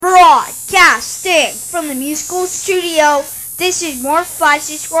from the musical studio. This is more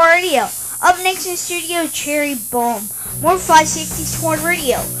 560 Squad Radio. Up next in the studio, Cherry Bomb. More 560 Squad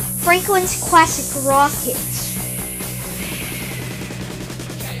Radio. Franklin's classic rock hits.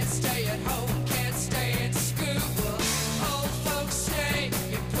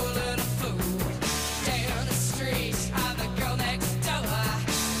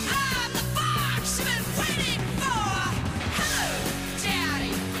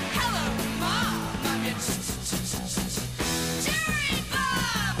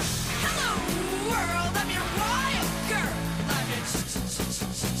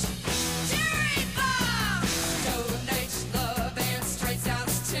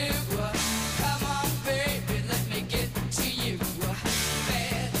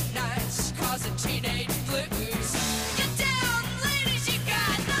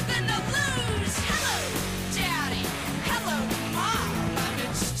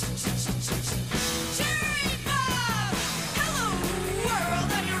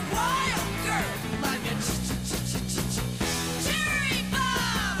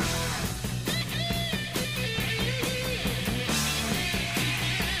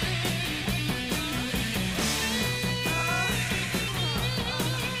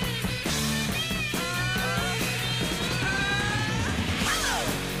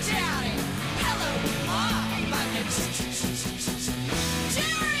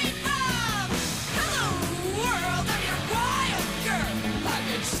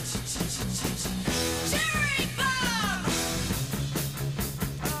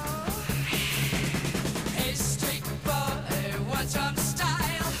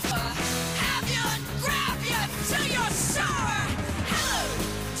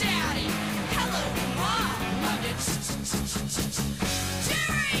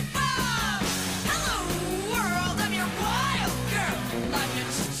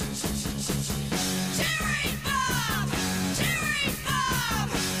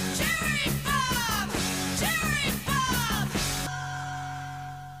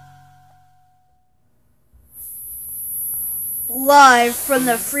 Live from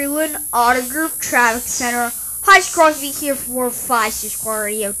the Freeland Auto Group Traffic Center. Hi, Crosby here for 560 Squad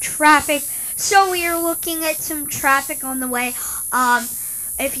Radio Traffic. So we are looking at some traffic on the way.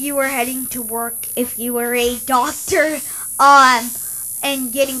 If you were heading to work, if you were a doctor,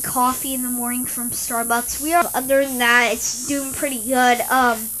 and getting coffee in the morning from Starbucks, other than that, it's doing pretty good.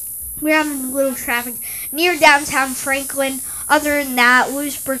 We're having a little traffic near downtown Franklin. Other than that,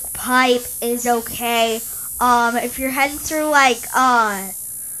 Lewisburg Pipe is okay. If you're heading through, I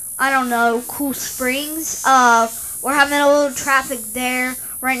don't know, Cool Springs, we're having a little traffic there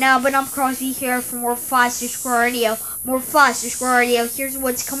right now, but I'm Crosby here for more 560 Squad Radio. More 560 Squad Radio. Here's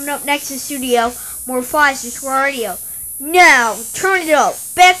what's coming up next in the studio. More 560 Squad Radio. Now, turn it up.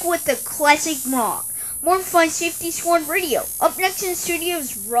 Back with the classic rock. More 560 Squad Radio. Up next in the studio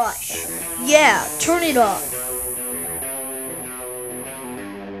is Rush. Yeah, turn it up.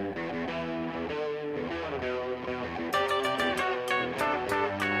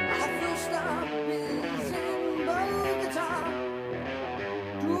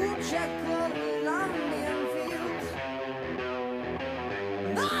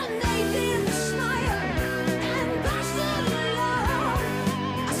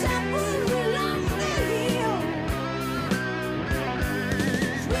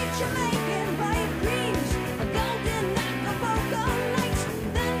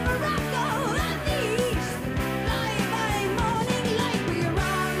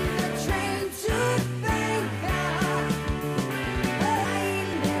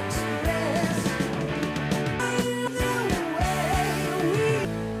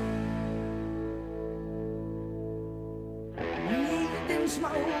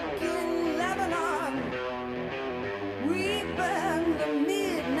 Smoking Lebanon, we burn the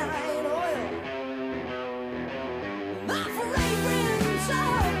midnight oil. The fragrance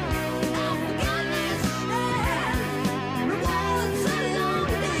of Afghanistan rewards a long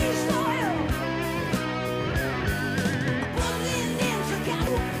day's toil. Above the Indians are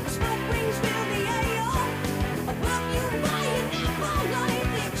cattle, smoke rings fill the air. Above you by your nipple, light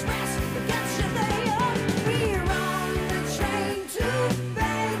the express gets you there. We're on the train to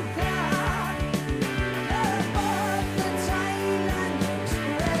Bangkok.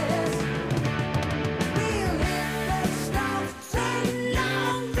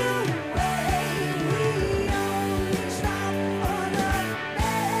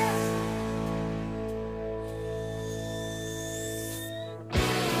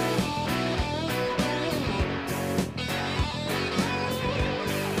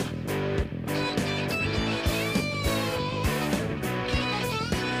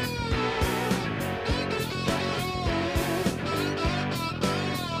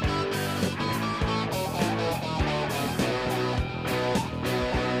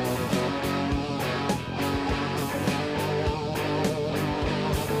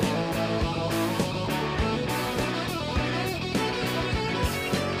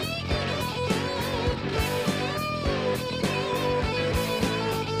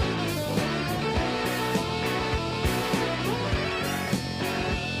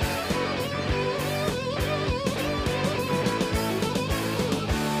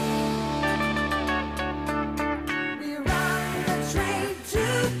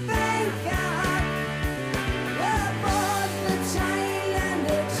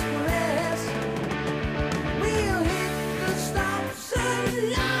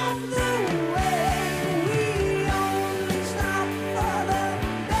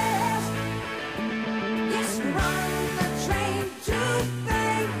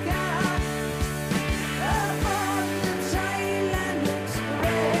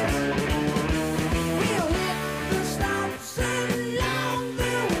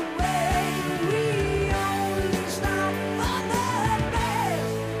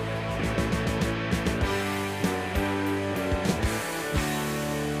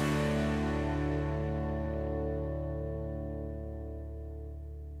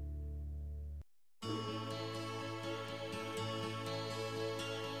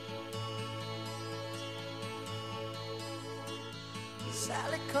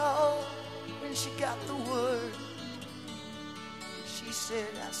 Sally called when she got the word. She said,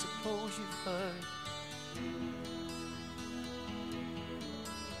 I suppose you've heard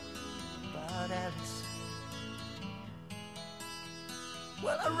about Alice.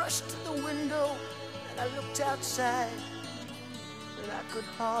 Well, I rushed to the window and I looked outside, and I could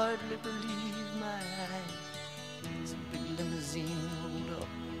hardly believe my eyes. As a big limousine rolled up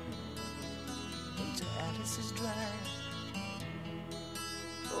into Alice's drive.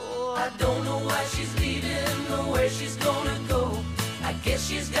 Oh, I don't know why she's leaving or where she's gonna go. I guess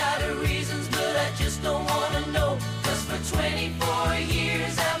she's got her reasons, but I just don't wanna know. 'Cause for 24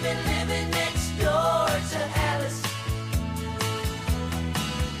 years I've been living next door to Alice.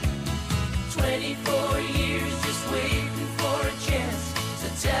 24 years just waiting for a chance to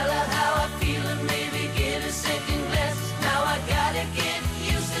tell her how I feel and maybe get a second glance. Now I gotta get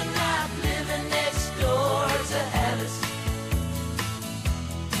used to not living next door to Alice.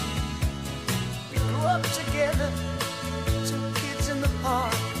 We grew up together, two kids in the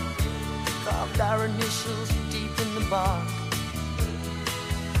park, carved our initials deep in the bark.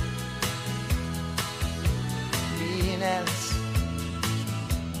 Me and Alice.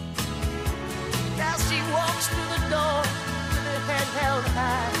 Now she walks through the door with her head held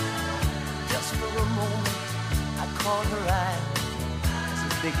high. Just for a moment, I caught her eye as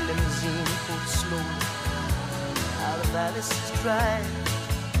the big limousine pulled slowly out of Alice's drive.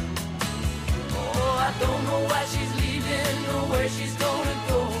 Oh, I don't know why she's leaving or where she's gonna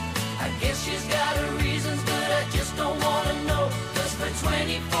go. I guess she's got her reasons, but I just don't wanna know. 'Cause for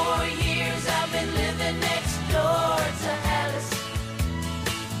 24 years I've been living next door to Alice.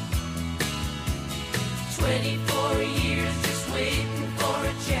 24 years just waiting for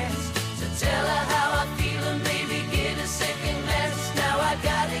a chance to tell her how I feel and maybe get a second glance. Now I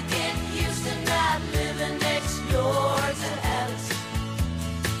gotta get used to not living next door to Alice.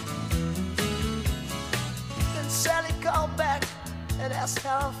 Then Sally called back and asked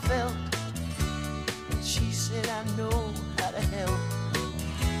how I felt, and she said, I know how to help.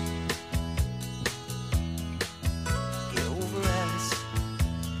 Get over Alice.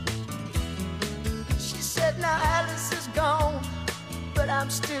 Now Alice is gone, but I'm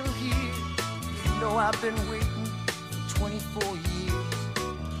still here. You know I've been waiting for 24 years.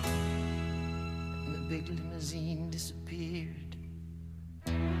 And the big limousine disappeared.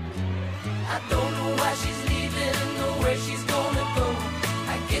 I don't know why she's leaving or where she's gonna go.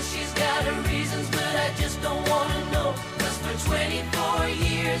 I guess she's got her reasons, but I just don't wanna know. 'Cause for 24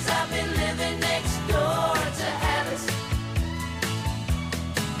 years I've been living next door to Alice.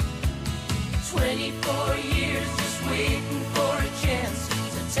 24 years just waiting for a chance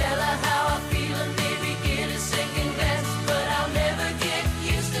to tell her how I feel and maybe get a second glance. But I'll never get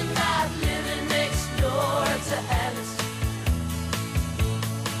used to not living next door to Alice.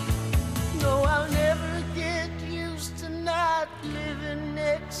 No, I'll never get used to not living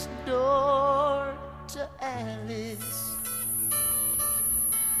next door to Alice.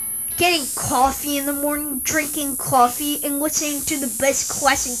 Getting coffee in the morning, drinking coffee, and listening to the best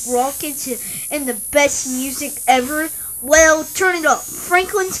classic rock hits and the best music ever? Well, turn it up.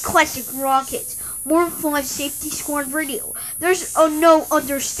 Franklin's Classic Rock Hits. More than 5 Safety Squad Radio. There's no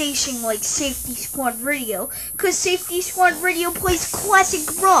other station like Safety Squad Radio, because Safety Squad Radio plays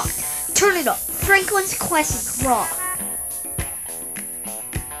classic rock. Turn it up. Franklin's Classic Rock.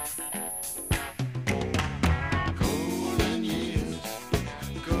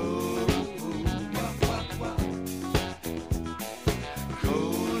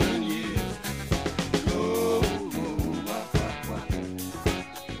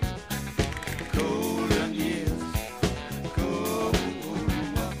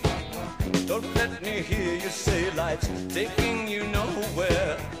 Hear you say life's taking you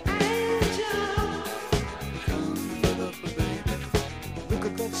nowhere. Angel, come up, baby. Look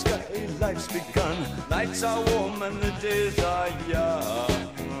at that sky, life's begun. Nights are warm and the days are young.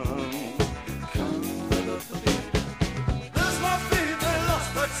 Come up, baby. There's my baby lost,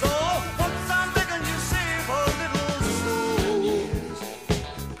 that's all. Once I'm begging you, save a little soul.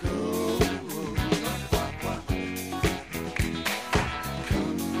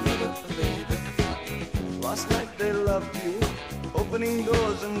 Last night they loved you, opening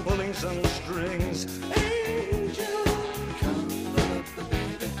doors and pulling some strings. Angel, come up,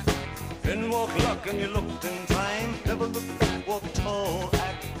 baby. In walked luck and you looked in time. Never looked back, walked tall,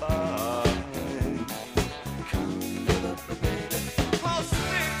 act fine. Come up, baby. I'll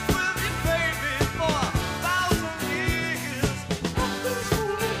stick with you, baby, for 1,000 years. Nothing's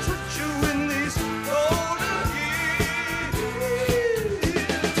gonna touch you in these golden years.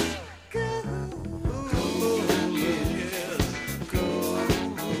 Golden years, golden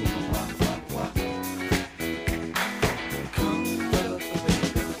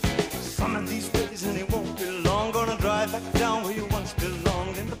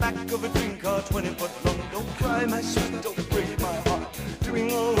back of a dream car 20 foot long. Don't cry, my sweet, don't break my heart.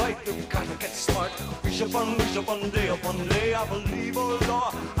 Doing all right, you've gotta get smart. Wish upon day upon day. I believe, oh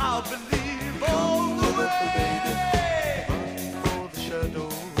Lord, I believe all the way. Run for the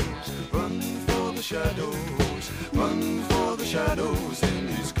shadows, run for the shadows, run for the shadows in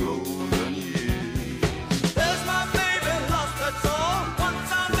these golden years. There's my baby lost her soul.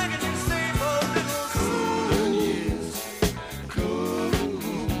 Once I'm begging you save a little golden years.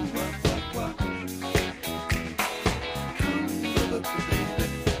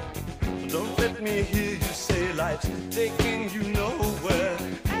 Don't let me hear you say life's taking you nowhere.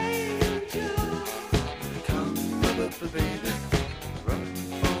 Angel, come baby, run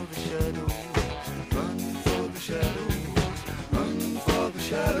for the shadows, run for the shadows, run for the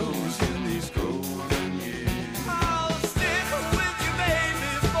shadows in these golden years. I'll stick with you,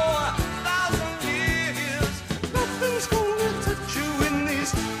 baby, for 1,000 years. Nothing's gonna touch you in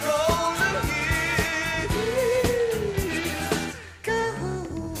these golden years.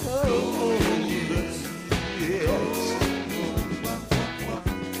 Golden years, yes.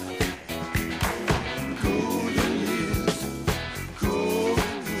 Golden years,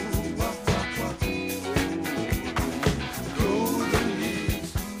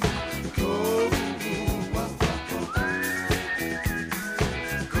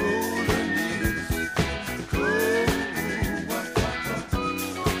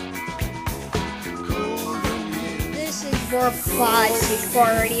 This is more 564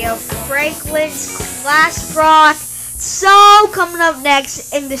 Radio, Franklin's Class Rock. So coming up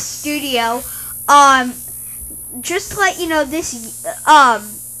next in the studio, just to let you know this,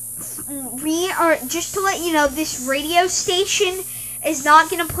 this radio station is not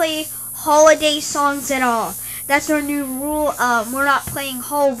gonna play holiday songs at all. That's our new rule. We're not playing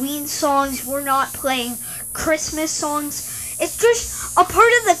Halloween songs. We're not playing Christmas songs. It's just a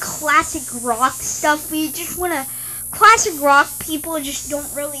part of the classic rock stuff. We just want to. Classic rock people just don't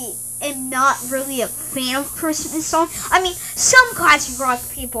really. Am not really a fan of Christmas songs. I mean, some classic rock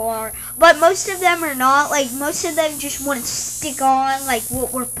people are, but most of them are not. Like, most of them just want to stick on like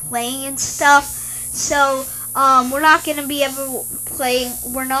what we're playing and stuff. So, we're not gonna be ever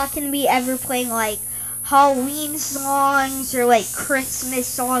playing like Halloween songs or like Christmas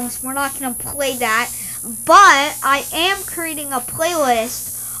songs. We're not gonna play that. But I am creating a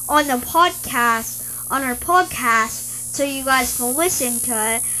playlist on our podcast, so you guys can listen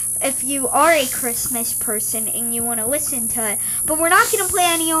to it if you are a Christmas person and you want to listen to it. But we're not going to play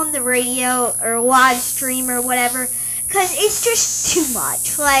any on the radio or live stream or whatever, because it's just too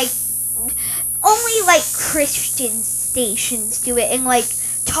much. Like, only like Christian stations do it and like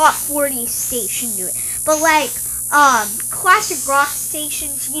top 40 stations do it. But like classic rock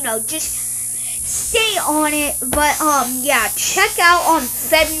stations, just stay on it. But yeah, check out on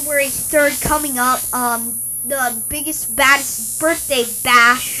February 3rd coming up the biggest, baddest birthday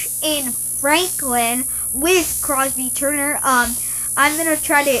bash in Franklin with Crosby Turner. I'm gonna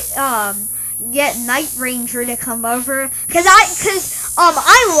try to get Night Ranger to come over, cause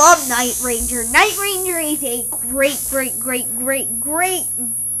I love Night Ranger. Night Ranger is a great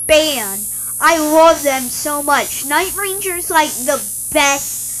band. I love them so much. Night Ranger's like the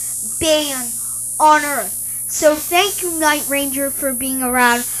best band on earth. So thank you, Night Ranger, for being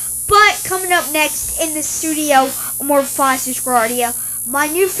around. But coming up next in the studio, more 564 Radio, my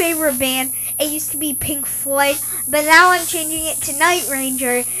new favorite band. It used to be Pink Floyd, but now I'm changing it to Night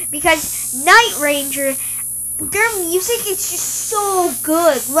Ranger, because Night Ranger, their music is just so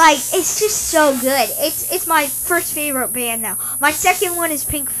good. Like, it's just so good. It's my first favorite band now. My second one is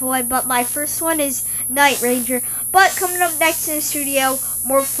Pink Floyd, but my first one is Night Ranger. But coming up next in the studio,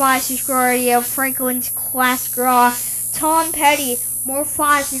 more 564 Radio, Franklin's Classic Rock, Tom Petty. More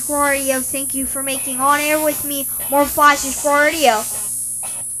 564 Radio. Thank you for making On Air with me. More 564 Radio.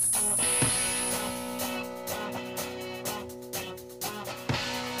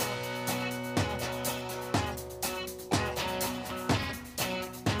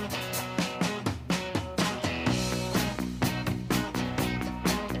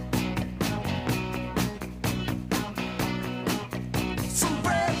 Some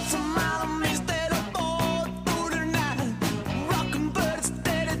bread, some malamis that are bored through the night. Rockin' birds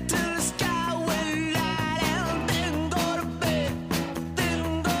steady till the sky will light, and then go to bed.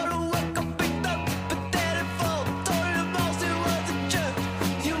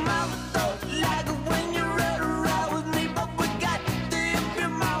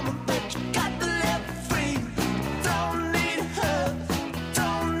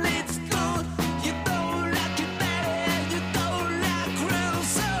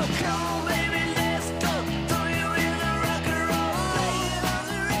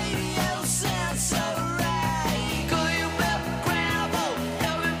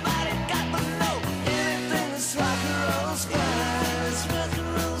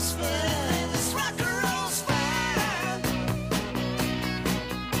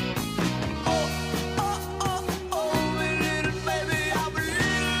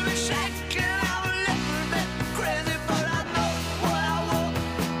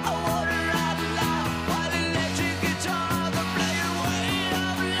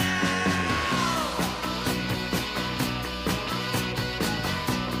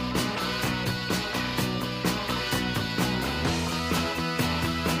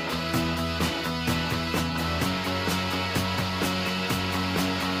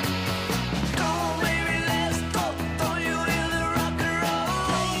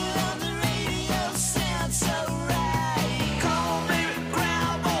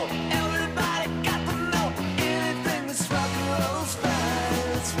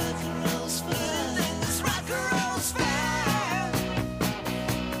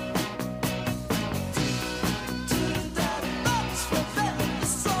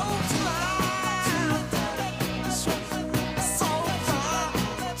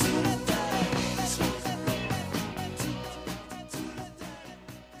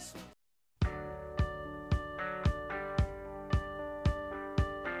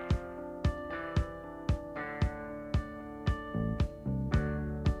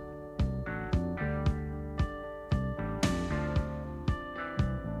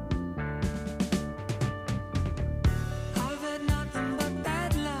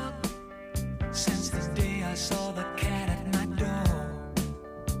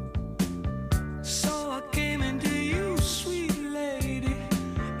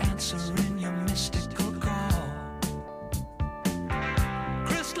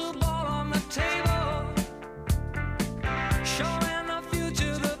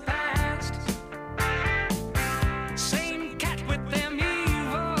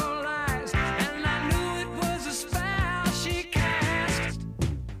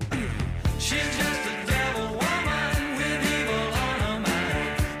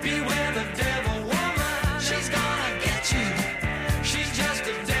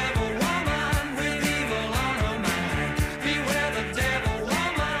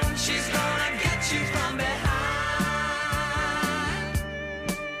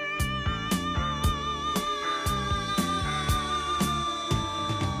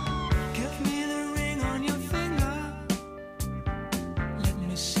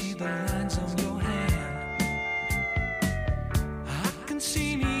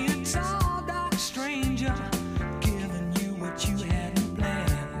 see me, a tall, dark stranger, giving you what you hadn't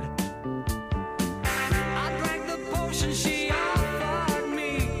planned. I drank the potion she offered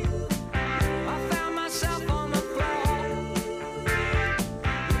me. I found myself on the floor.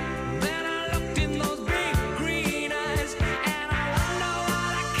 Then I looked in those big green eyes, and I wonder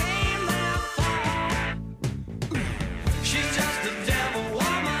what I came there for. She's just a devil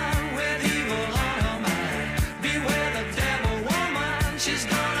woman with evil on her mind. Beware the devil woman, she's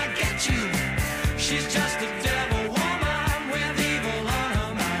gonna get you. She's just a devil woman with evil on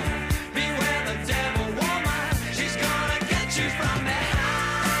her mind. Beware the devil woman, she's gonna get you from behind.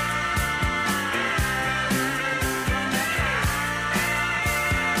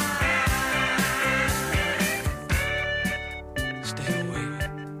 Stay away.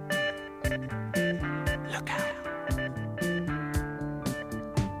 Look out.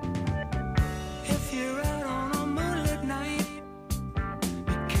 If you're out on a moonlit night,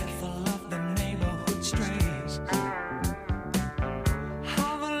 be careful of the neighborhood strays.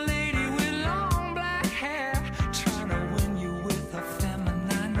 Have a lady with long black hair trying to win you with her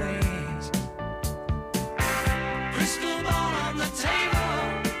feminine ways. Crystal ball on the table,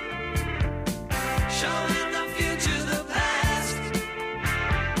 showing the future, the past.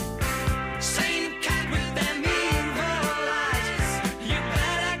 Same cat with them evil eyes. You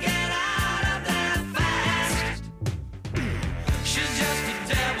better get out of there fast. She's just a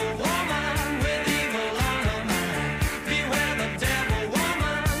devil woman with evil on her mind. Beware the devil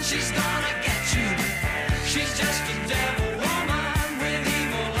woman, she's gonna get you. She's just a devil woman with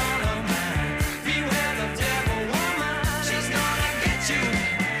evil on her mind. Beware the devil woman, she's gonna get you.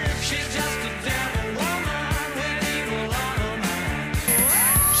 She's just a devil woman with evil on her mind.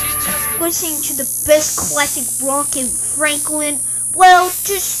 She's just a Listening to the best classic rock in Franklin? Well,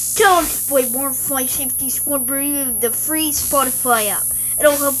 just tell them to play more Flight Safety Squad Radio, the free Spotify app.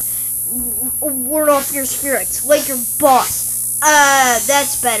 It'll help ward off your spirits, like your boss.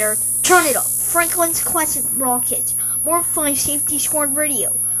 That's better. Turn it up. Franklin's classic rock hits. More Flight Safety Squad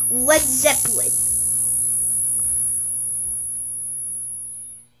Radio. Led Zeppelin.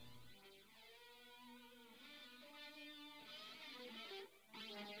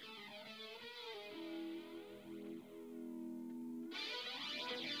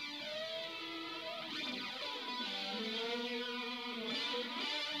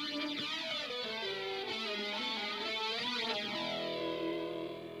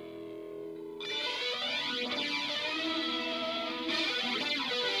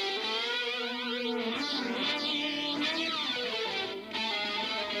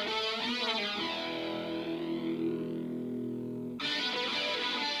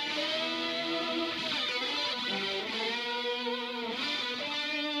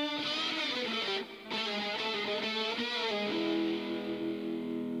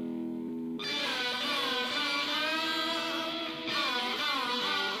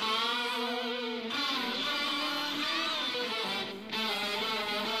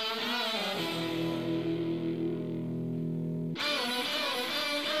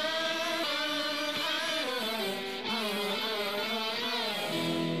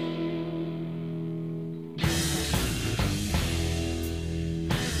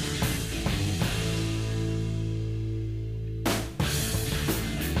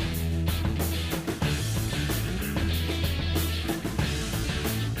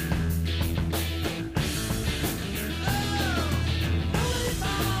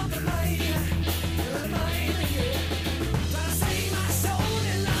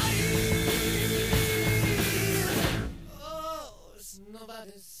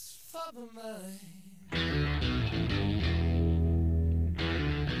 nobody's fault but mine.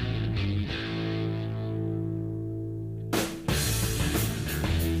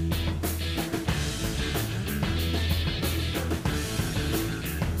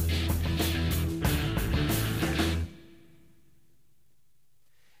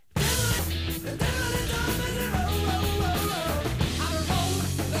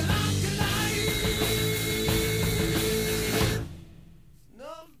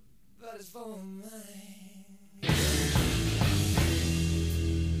 Nobody's fault but mine.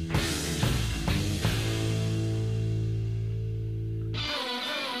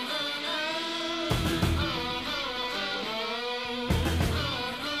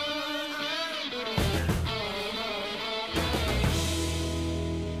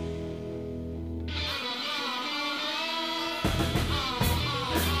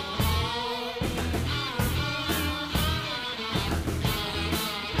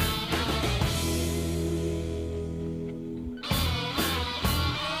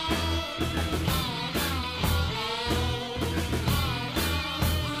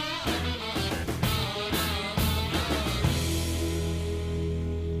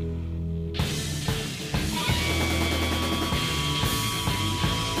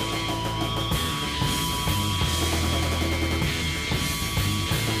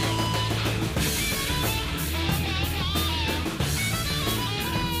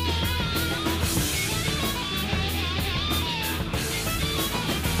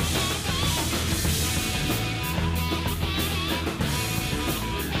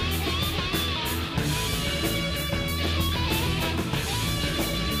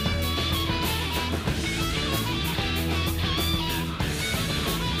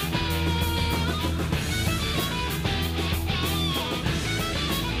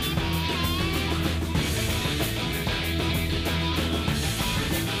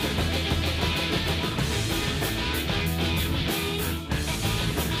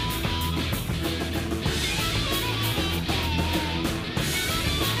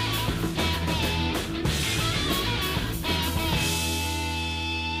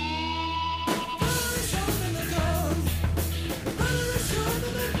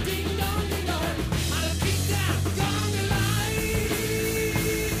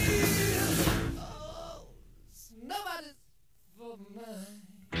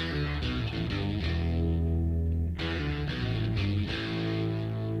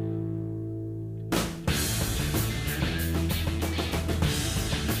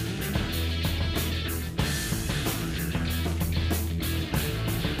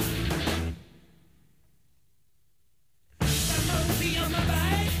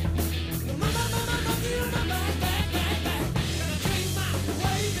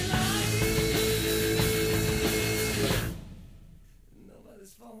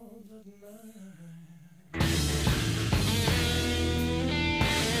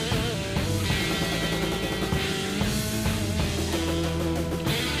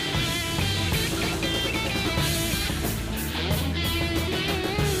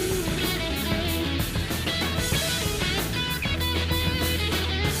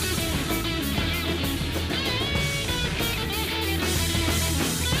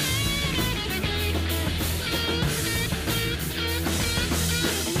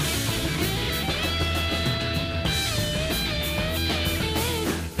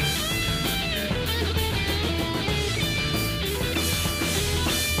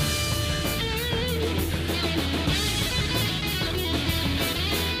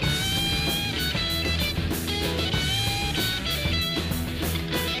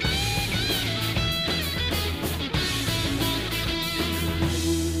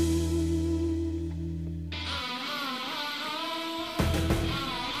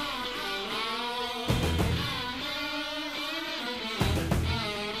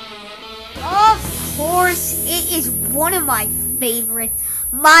 Of course, it is one of my favorites.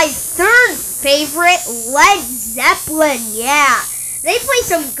 My third favorite, Led Zeppelin. Yeah, they play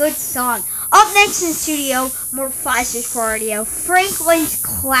some good songs. Up next in the studio, more 5-6 Radio, Franklin's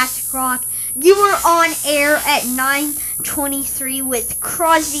Classic Rock. You were on air at 9:23 with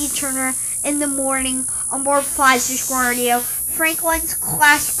Crosby Turner in the morning on more 5-6 Radio, Franklin's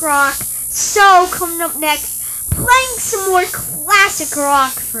Classic Rock. So, coming up next, playing some more classic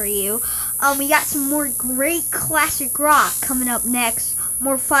rock for you. We got some more great classic rock coming up next.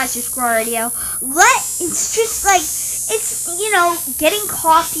 More 5-6 Radio. It's just like, it's, getting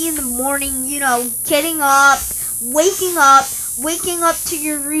coffee in the morning, getting up, waking up to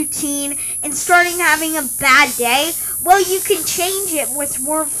your routine, and starting having a bad day. Well, you can change it with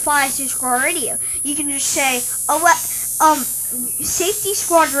more 5-6 Radio. You can just say, Safety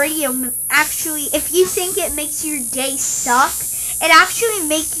Squad Radio, actually, if you think it makes your day suck, it actually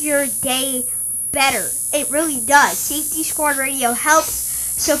makes your day better. It really does. Safety Squad Radio helps.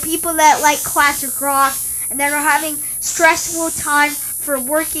 So people that like classic rock and that are having stressful time for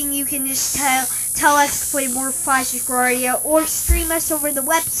working, you can just tell us to play more 5-6 Radio, or stream us over the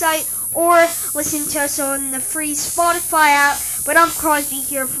website, or listen to us on the free Spotify app. But I'm Crosby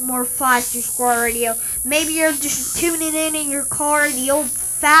here for more 5-6 Radio. Maybe you're just tuning in your car the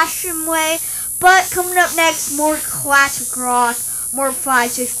old-fashioned way. But coming up next, more classic rock, more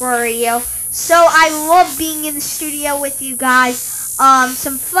 5-6 Radio. So I love being in the studio with you guys.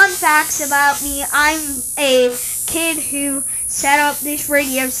 Some fun facts about me. I'm a kid who set up this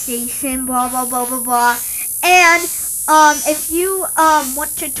radio station, blah, blah, blah, blah, blah. And if you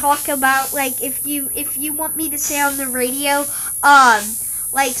want to talk about, like, if you want me to say on the radio,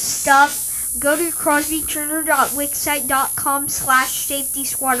 like, stuff, go to crosbyturner.wixsite.com/Safety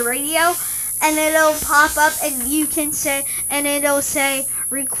Squad Radio, and it'll pop up, and you can say, and it'll say,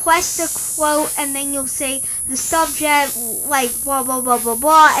 request a quote, and then you'll say the subject, like, blah, blah, blah, blah,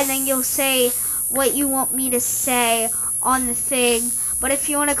 blah, and then you'll say what you want me to say on the thing. But if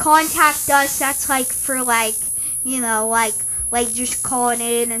you want to contact us, that's, like, for, like, like just calling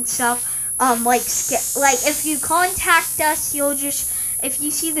in and stuff. Like, if you contact us, if you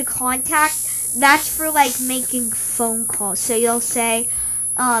see the contact, that's for, like, making phone calls. So you'll say,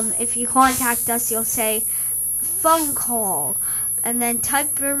 if you contact us, you'll say, phone call, and then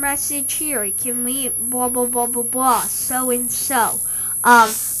type your message here. Can we blah, blah, blah, blah, blah, so and so.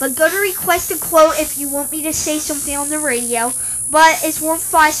 But go to request a quote if you want me to say something on the radio. But it's more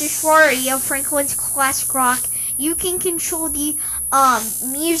 5-6 Radio, Franklin's Classic Rock. You can control the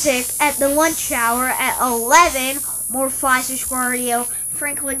music at the lunch hour at 11. More 5-6 Radio,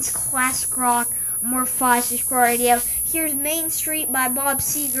 Franklin's Classic Rock. More 5-6 Radio. Here's Main Street by Bob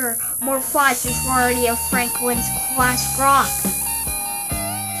Seger. More 5-6 Radio, Franklin's Classic Rock.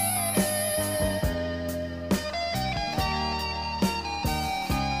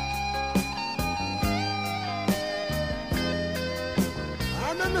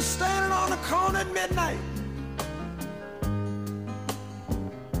 I remember standing on the corner at midnight,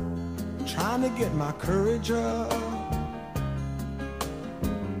 trying to get my courage up.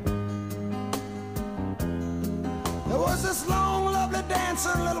 There was this long, lovely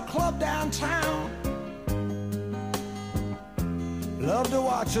dancer in a little club downtown. Loved to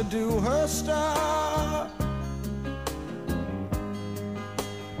watch her do her stuff.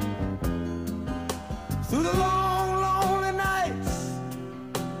 Through the long, lonely nights,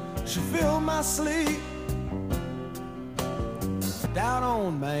 she filled my sleep. Down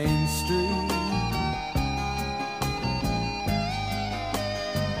on Main Street,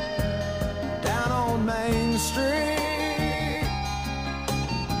 down on Main Street,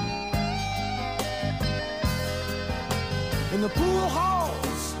 In the pool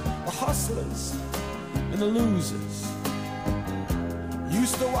halls, the hustlers and the losers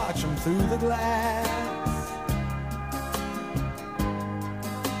used to watch them through the glass.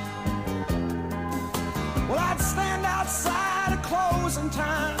 Well, I'd stand outside at closing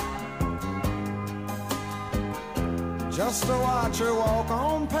time just to watch her walk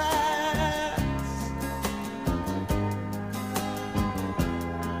on past.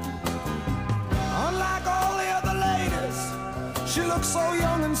 Unlike all the other ladies, she looked so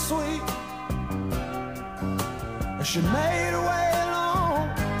young and sweet. She made her way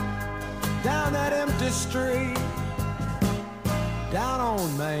along down that empty street, down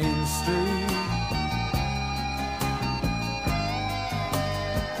on Main Street.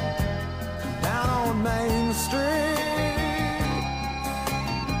 Down on Main Street.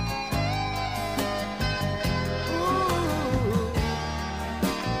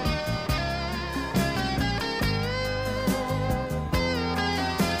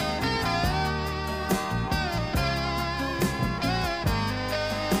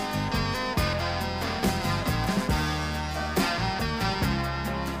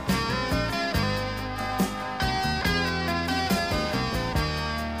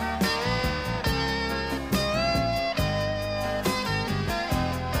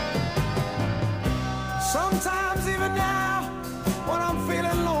 Sometimes even now, when I'm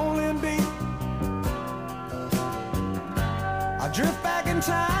feeling lonely and beat, I drift back in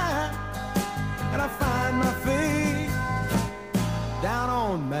time and I find my feet down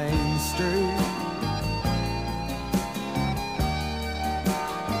on Main Street.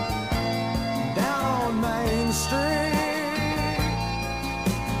 Down on Main Street.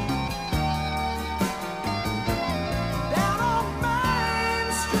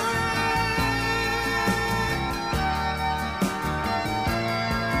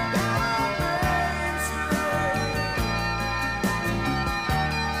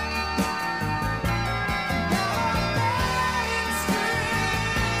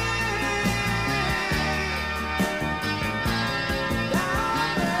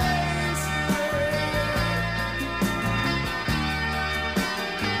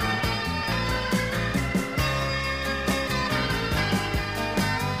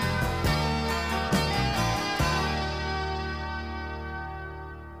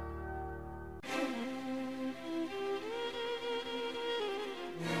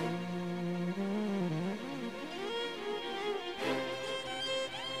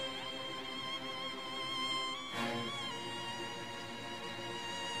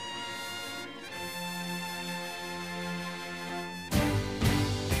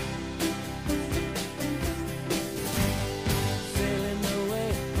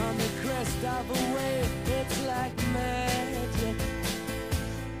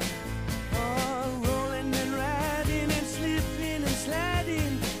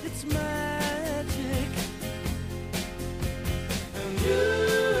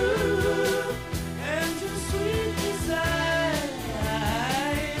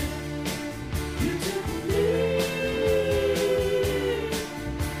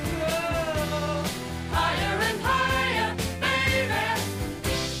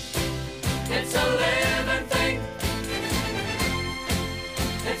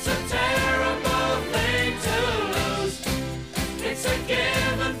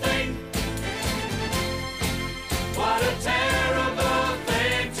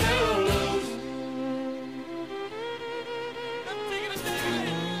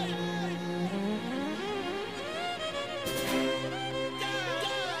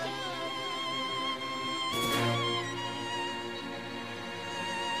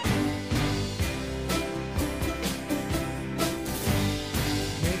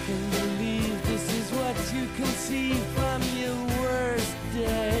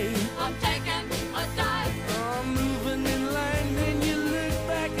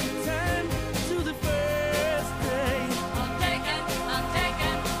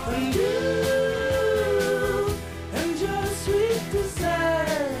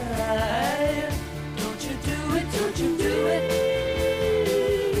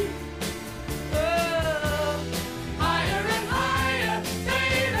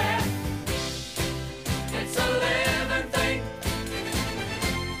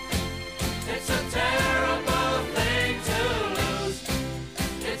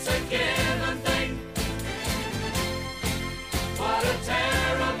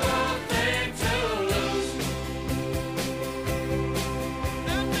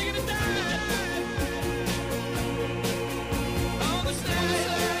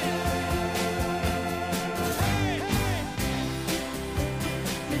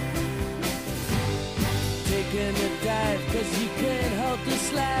 in a dive, 'cause he can't help the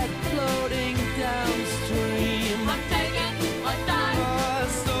slide floating downstream. I'm taking a dive. Oh,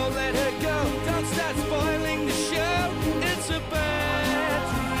 so let her go, don't start spoiling the show. It's a bad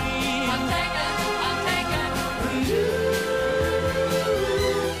dream. I'm taking. And you,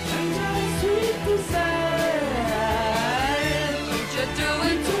 and your sweet desire. Don't you do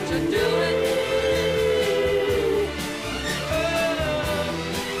it, don't you do it.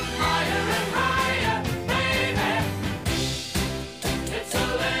 Higher and higher, baby. It's a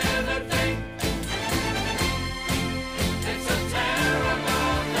living thing. It's a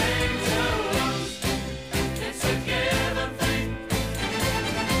terrible thing to lose. It's a given thing.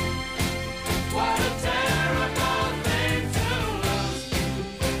 What a terrible thing to lose.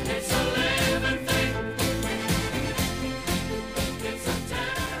 It's a living thing. It's a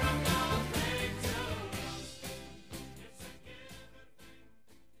terrible thing to lose.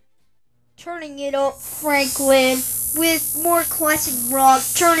 Turning it up, Franklin, with more classic rock.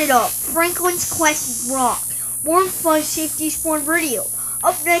 Turn it up, Franklin's Classic Rock. More fun, safety, sport radio.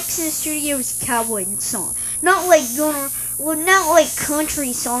 Up next in the studio is Cowboy song. Not like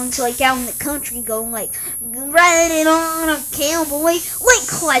country songs like out in the country going like riding on a cowboy. Like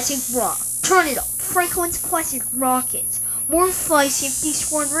classic rock. Turn it up, Franklin's Classic Rockets. More fun, safety,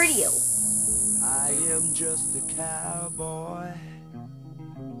 sport radio. I am just a cowboy,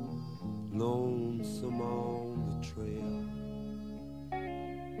 lonesome on the trail.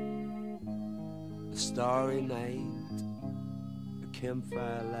 A starry night, a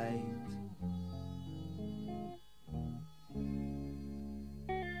campfire light.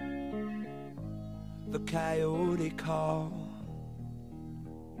 The coyote call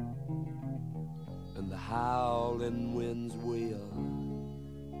and the howling winds wail.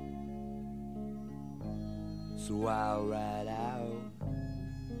 So I'll ride out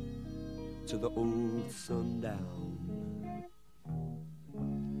to the old sundown.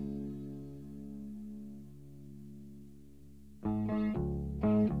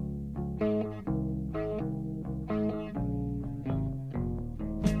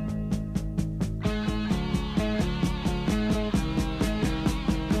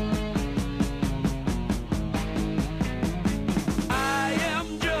 I am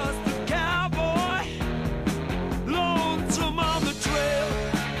just a cowboy, lonesome on the trail.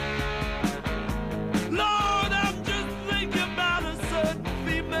 Lord, I'm just thinking about a certain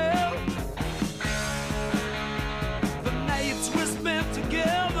female. The nights we spent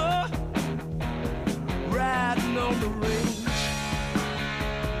together, riding on the range.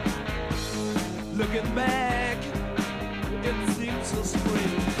 Looking back, it seems so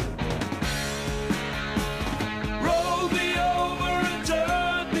strange. Roll me over and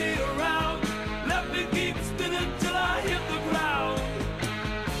turn me around. Let me keep spinning till I hit the ground.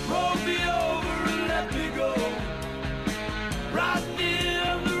 Roll me over and let me go. Riding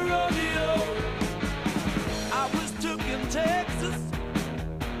in the rodeo. I was took in Texas.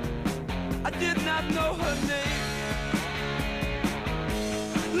 I did not know her name.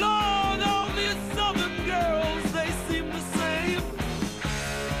 Lord, all these southern girls, they seem the same.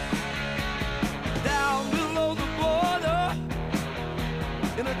 Down below the border,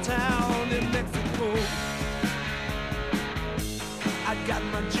 in a town in Mexico, I got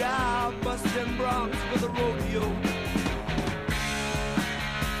my job busting broncs for the rodeo.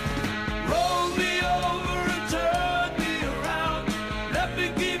 Roll me over and turn me around. Let me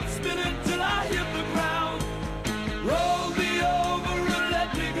keep spinning till I hit the ground. Roll me over and let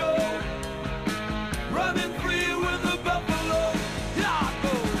me go. Running free with the buffalo. Here I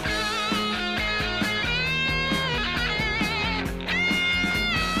go.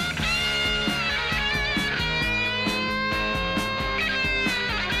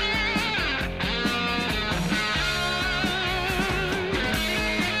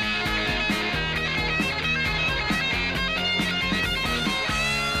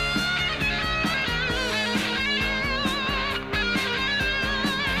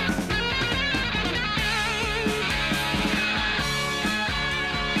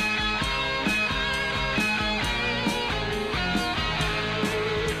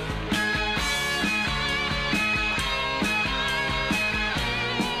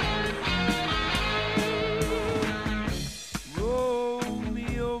 Roll me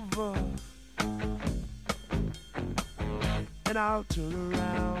over and I'll turn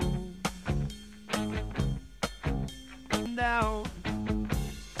around and down,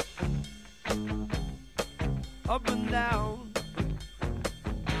 up and down.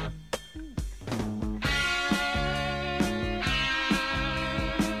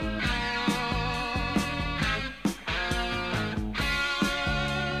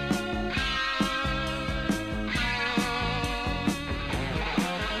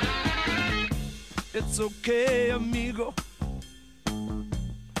 okay, amigo.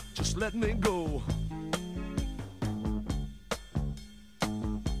 Just let me go.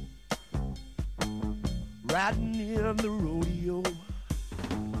 Riding near the rodeo.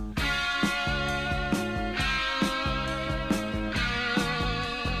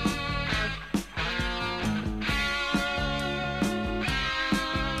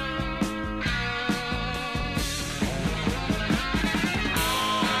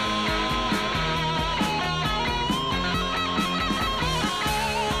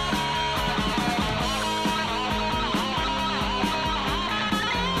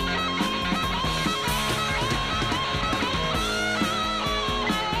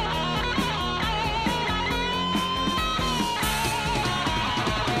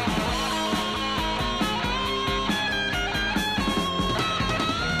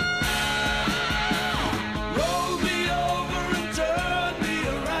 Roll me over and turn me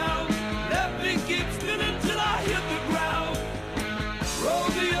around. Let me keep spinning till I hit the ground. Roll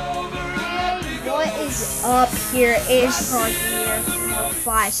me over and let me go. What is up here is Crosby here from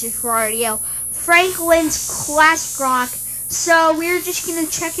 56 Radio, Franklin's Classic Rock. So we're just gonna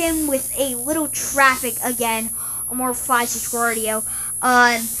check in with a little traffic again on more 56 Radio.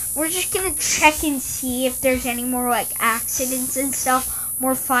 We're just gonna check and see if there's any more like accidents and stuff.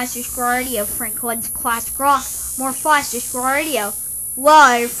 More 56 Radio, Franklin's Classic Rock. More 56 Radio,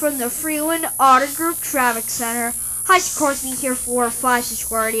 live from the Freeland Auto Group Traffic Center. Hi, it's Crosby here for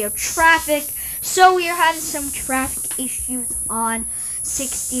 56 Radio Traffic. So we are having some traffic issues on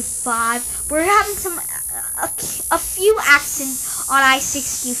 65. We're having a few accidents on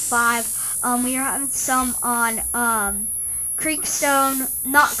I-65. We are having some on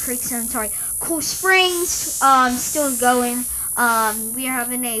Cool Springs. Still going. We are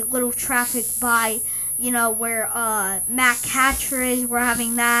having a little traffic by, where Mac Hatcher is. We're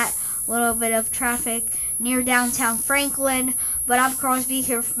having that. A little bit of traffic near downtown Franklin. But I'm Crosby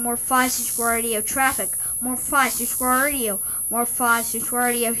here for more 56 Radio Traffic. More 56 Radio. More 56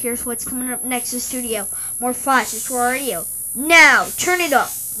 Radio. Here's what's coming up next in the studio. More 56 Radio. Now, turn it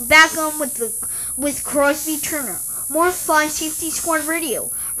up. Back on with Crosby Turner. More 550 Squad Radio.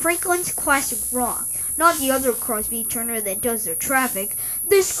 Franklin's Classic Rock. Not the other Crosby Turner that does the traffic.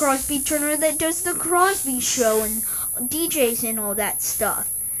 This Crosby Turner that does the Crosby Show and DJs and all that stuff.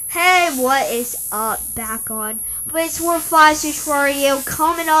 Hey, what is up? Back on. But it's more 56 Radio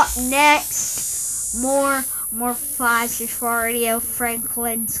coming up next. More 56 Radio,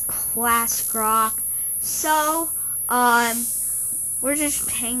 Franklin's Classic Rock. So, we're just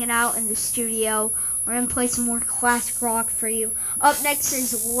hanging out in the studio. We're gonna play some more classic rock for you. Up next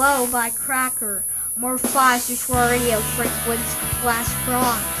is Low by Cracker. More 56 Radio, Franklin's Classic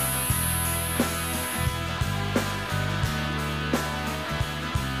Rock.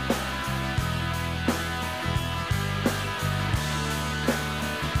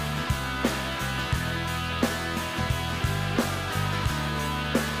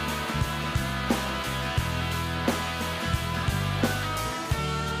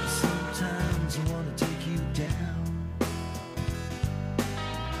 Sometimes I wanna take you down.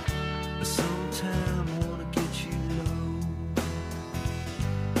 Sometimes I wanna get you low.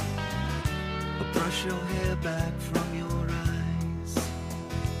 Brush your hair back from your eyes.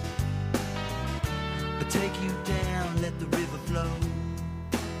 Take you down, let the river flow.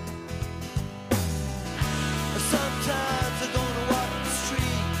 Sometimes I'm gonna walk the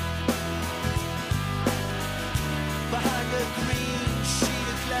street behind a green sheet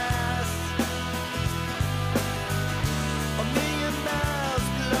of glass, a million miles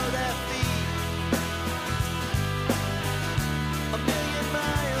below their feet, a million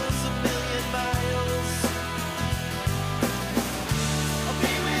miles, a million miles. I'll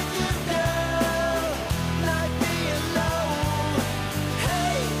be with you, girl, like being low.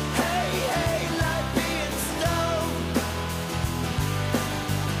 Hey, hey, hey, like being stoned.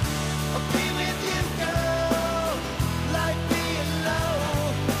 I'll be with you, girl, like being low.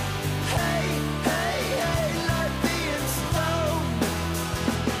 Hey, hey, hey, like being stoned.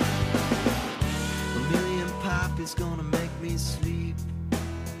 A million pop is gonna make me sleep,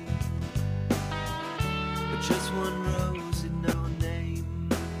 but just one rose and no name.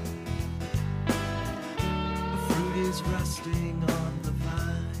 A fruit is rusting on the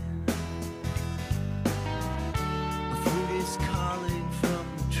vine. A fruit is calling from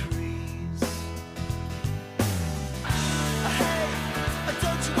the trees. Hey,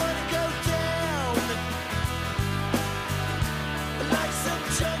 don't you wanna go down like some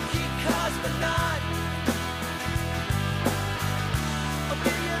chunky cosmonaut? A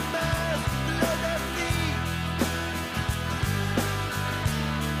million miles below their feet,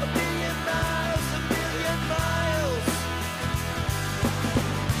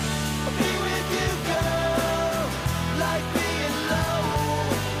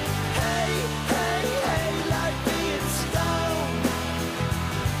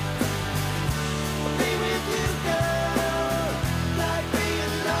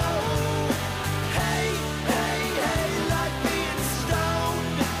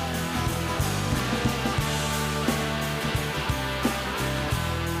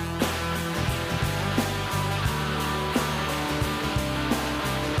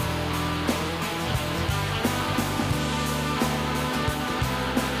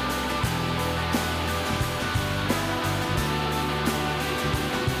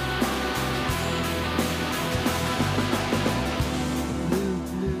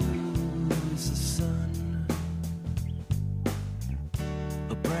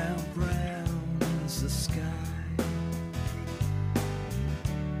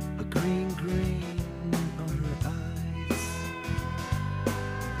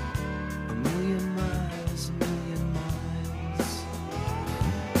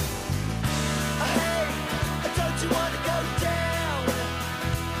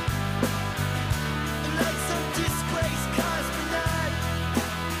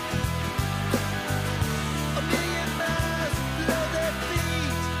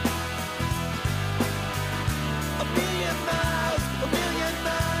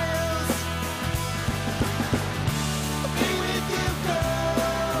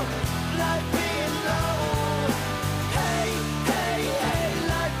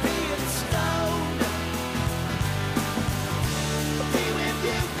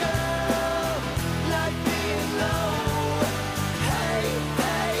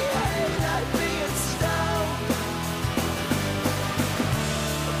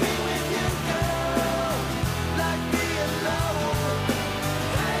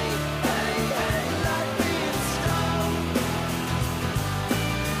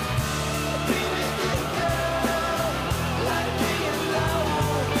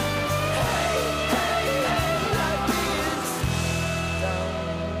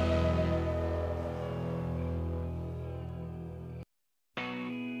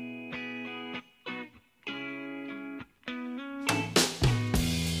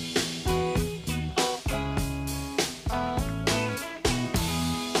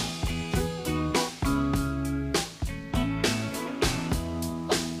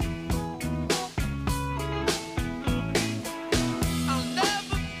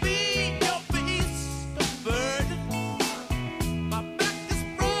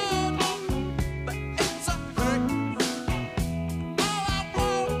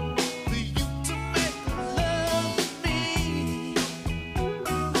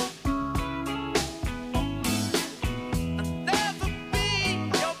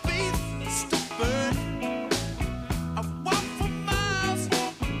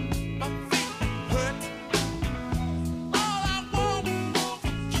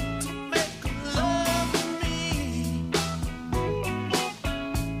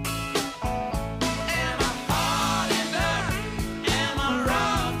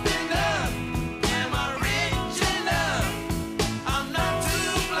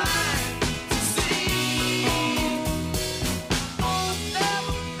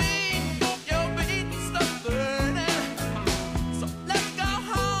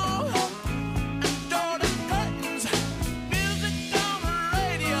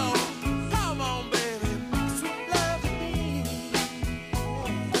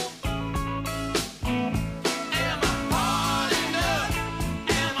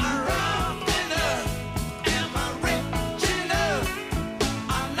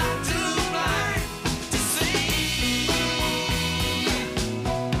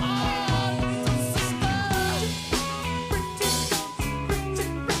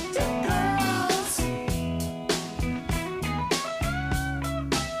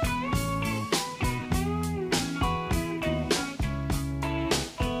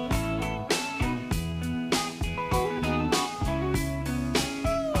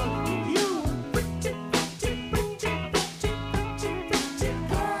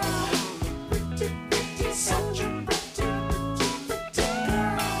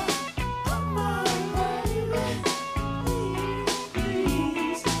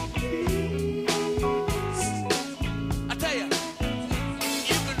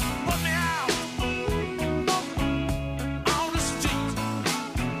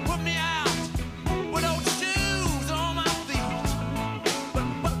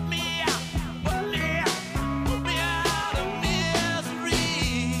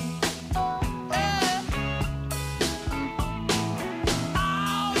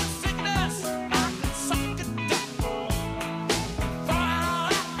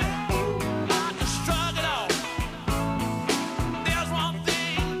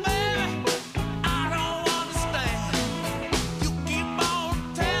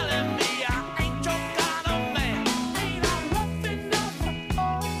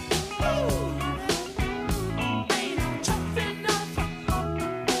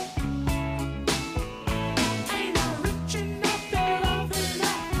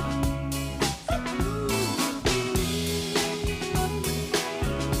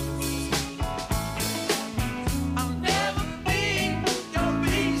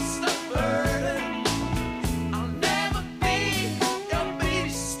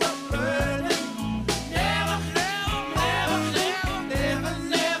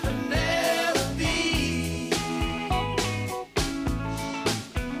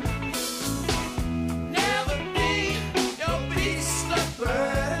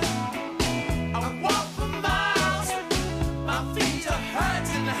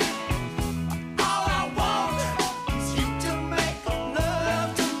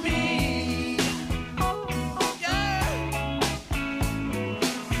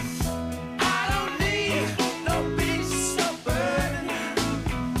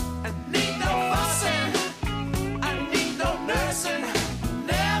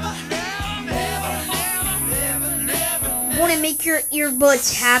 want to make your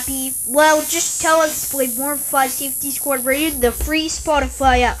earbuds happy? Well, just tell us to play more 5 Safety Squad Radio, the free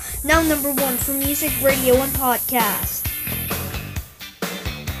Spotify app. Now number 1 for music, radio, and podcast.